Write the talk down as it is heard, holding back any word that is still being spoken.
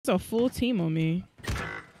It's a full team on me.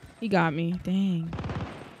 He got me. Dang.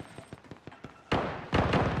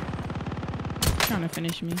 Trying to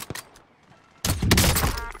finish me.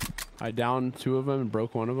 I downed 2 of them and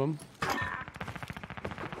broke 1 of them.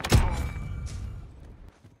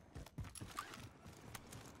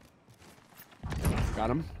 Got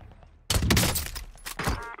him.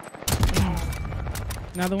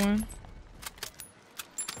 Another one.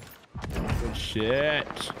 Good shit.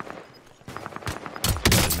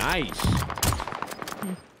 Nice.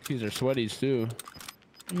 These are sweaties too.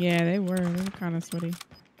 Yeah, they were. They were kind of sweaty.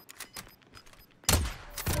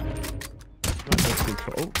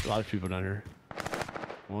 Oh, a lot of people down here.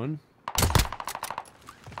 1.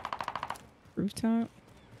 Rooftop.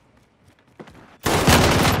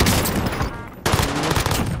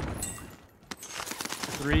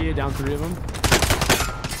 3, down 3 of them.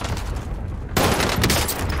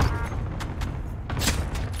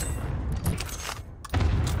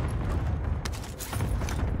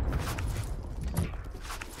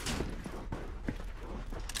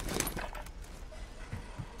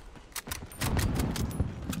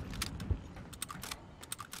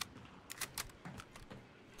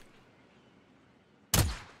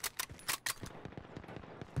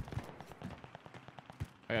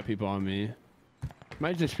 I got people on me.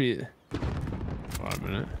 Might just be. Hold on a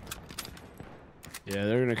minute. Yeah,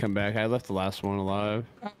 they're gonna come back. I left the last one alive.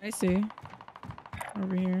 Oh, I see.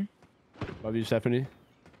 Over here. Love you, Stephanie.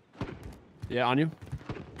 Yeah, on you.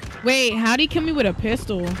 Wait, how'd he kill me with a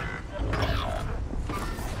pistol?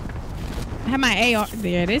 I have my AR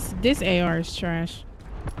there. This AR is trash.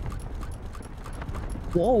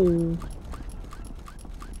 Whoa.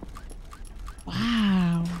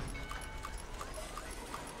 Wow.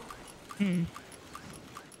 Hmm.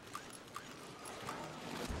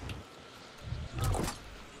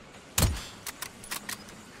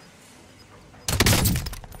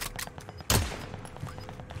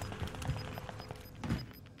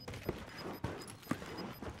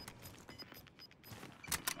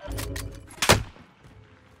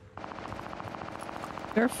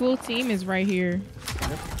 Their full team is right here.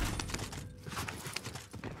 Yep.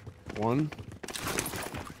 1,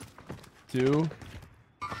 2.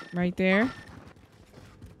 Right there.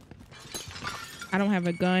 I don't have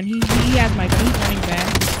a gun. He has my gun. He's running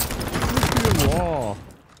back. Wall.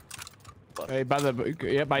 Hey,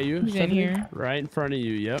 by you. He's in here. Right in front of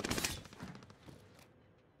you. Yep.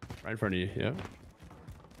 Right in front of you. Yep.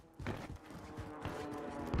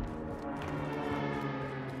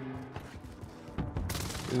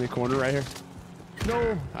 In the corner right here.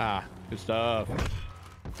 No. Ah, good stuff.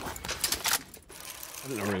 I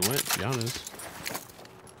don't know where he went, to be honest.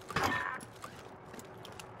 I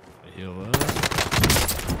heal up.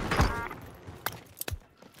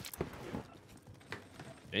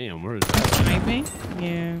 Damn, where is that? Sniping?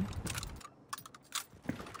 Yeah.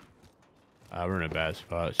 We're in a bad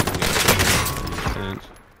spot. So there's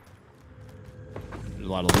a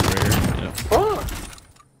lot of loot right here. Yeah. Oh!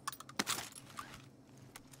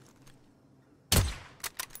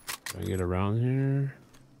 Can I get around here?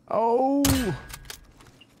 Oh!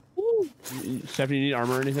 Woo. Stephanie, you need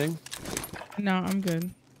armor or anything? No, I'm good.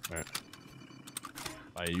 All right.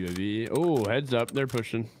 Buy a UAV. Oh, heads up. They're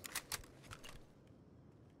pushing.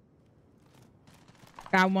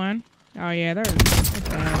 Got one. Oh, yeah, they're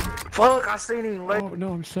bad. Fuck, I seen him. Like, Oh,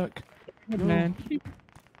 no, I'm stuck. They're No. bad.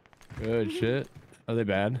 Good shit. Are they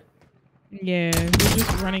bad? Yeah, they're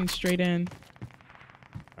just running straight in.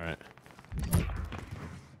 All right.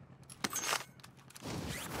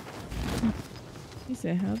 He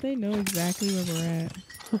said, how they know exactly where we're at?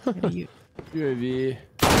 UAV.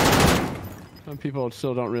 Some people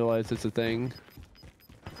still don't realize it's a thing.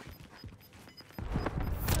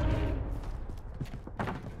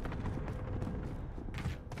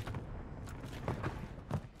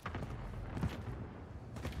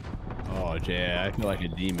 Oh, Jay, I feel like a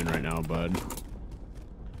demon right now, bud.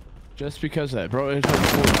 Just because of that, bro. It's like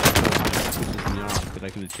pisses me off that I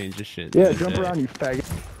could have changed this shit. yeah, jump around, you faggot.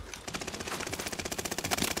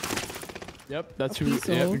 Yep, that's who. He's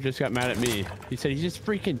Yep, old. who just got mad at me. He said he's just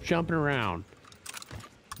freaking jumping around.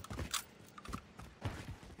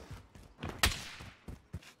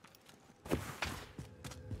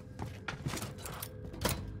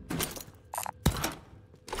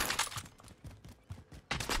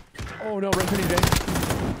 Oh no, run pretty big.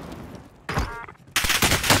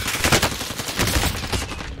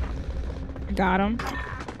 Got him.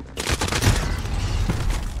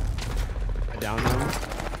 I downed him.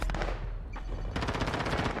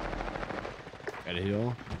 Got a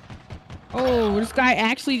heal. Oh, this guy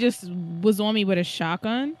actually just was on me with a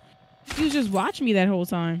shotgun. He was just watching me that whole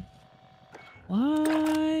time.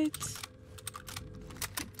 What?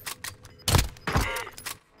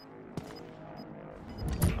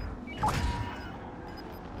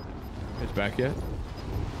 It's back yet?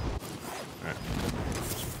 Alright.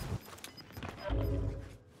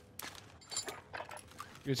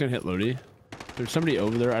 You guys gonna hit Lodi? There's somebody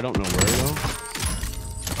over there. I don't know where though.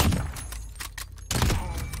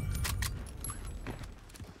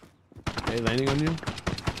 Okay, landing on you.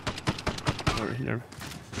 Or, never.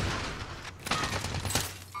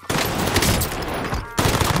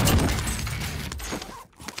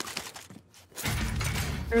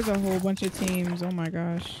 There's a whole bunch of teams. Oh my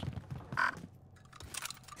gosh.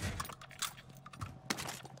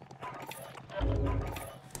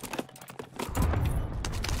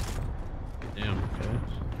 Damn, okay.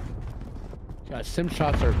 God, sim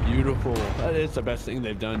shots are beautiful. That is the best thing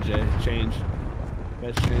they've done, Jay. Change.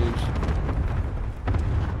 Best change.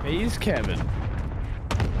 Hey, he's Kevin.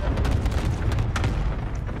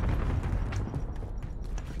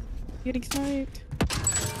 Getting sniped.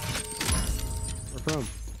 Where from?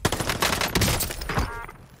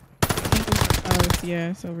 Oh, yeah,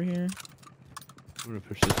 it's over here. I'm gonna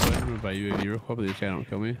push this way. I'm gonna buy UAV real quick. Hopefully this guy don't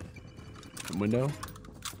kill me. From window.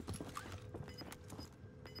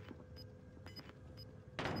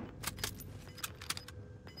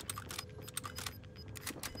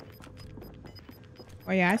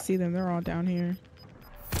 Oh yeah, I see them. They're all down here.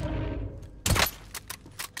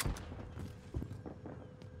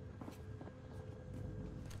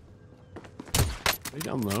 Are they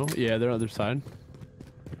down low? Yeah, they're on the other side.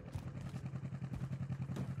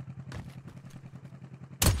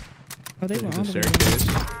 Oh, they went on the the staircase.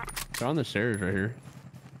 They're on the stairs right here.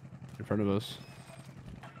 In front of us.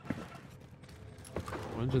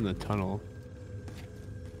 One's in the tunnel.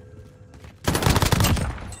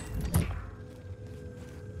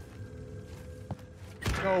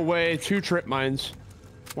 No way, 2 trip mines.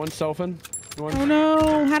 One selfing. One. Oh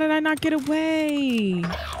no, how did I not get away?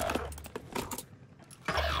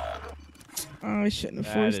 Oh, I shouldn't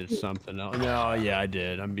have That forced is it. something else. No, yeah, I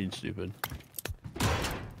did. I'm being stupid.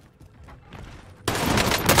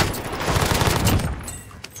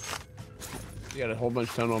 You got a whole bunch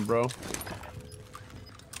of tunnel, bro.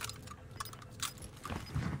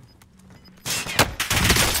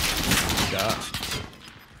 Shot.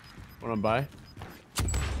 Wanna buy?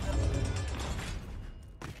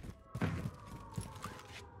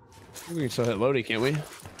 We can still hit Lodi, can't we?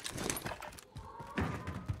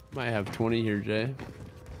 Might have 20 here, Jay.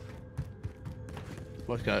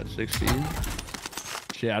 What's got 16?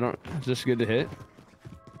 Shit, I don't. Is this good to hit?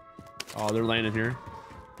 Oh, they're landing here.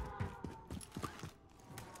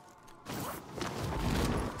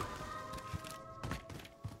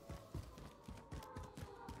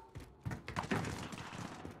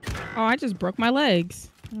 Oh, I just broke my legs.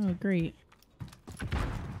 Oh, great.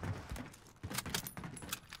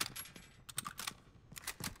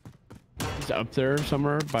 He's up there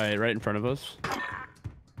somewhere by right in front of us.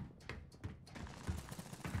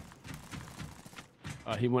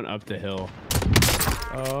 He went up the hill.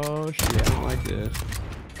 Oh shit, I don't like this.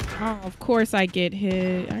 Oh, of course I get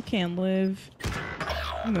hit. I can't live.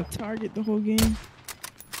 I'm gonna target the whole game.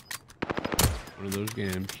 One of those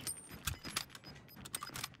games.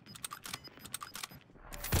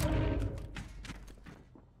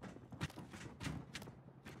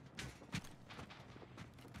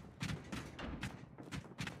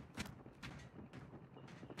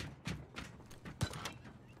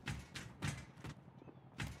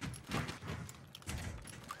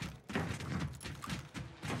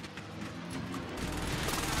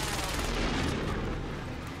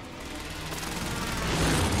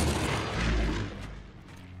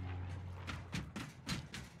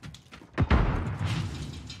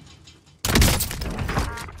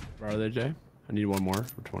 Where are they, Jay? I need one more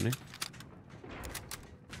for 20.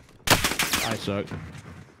 I suck.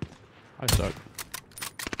 I suck.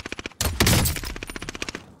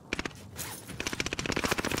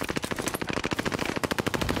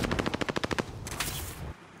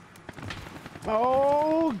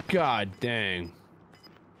 Oh, god dang.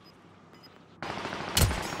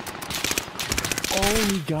 Oh,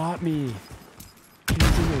 he got me.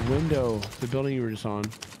 He's in the window. The building you were just on.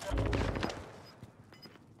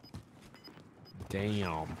 Damn.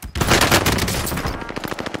 Ooh.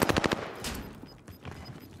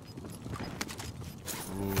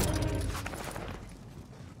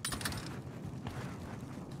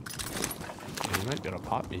 Yeah, he might be able to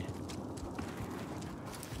pop me.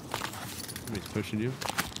 Somebody's pushing you.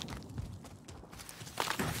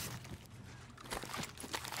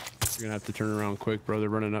 You're gonna have to turn around quick, bro. They're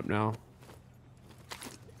running up now.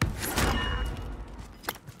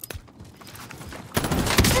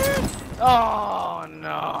 Oh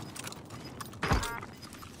no.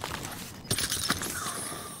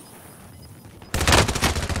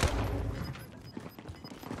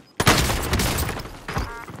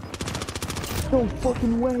 No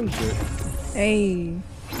fucking way, shit. Hey.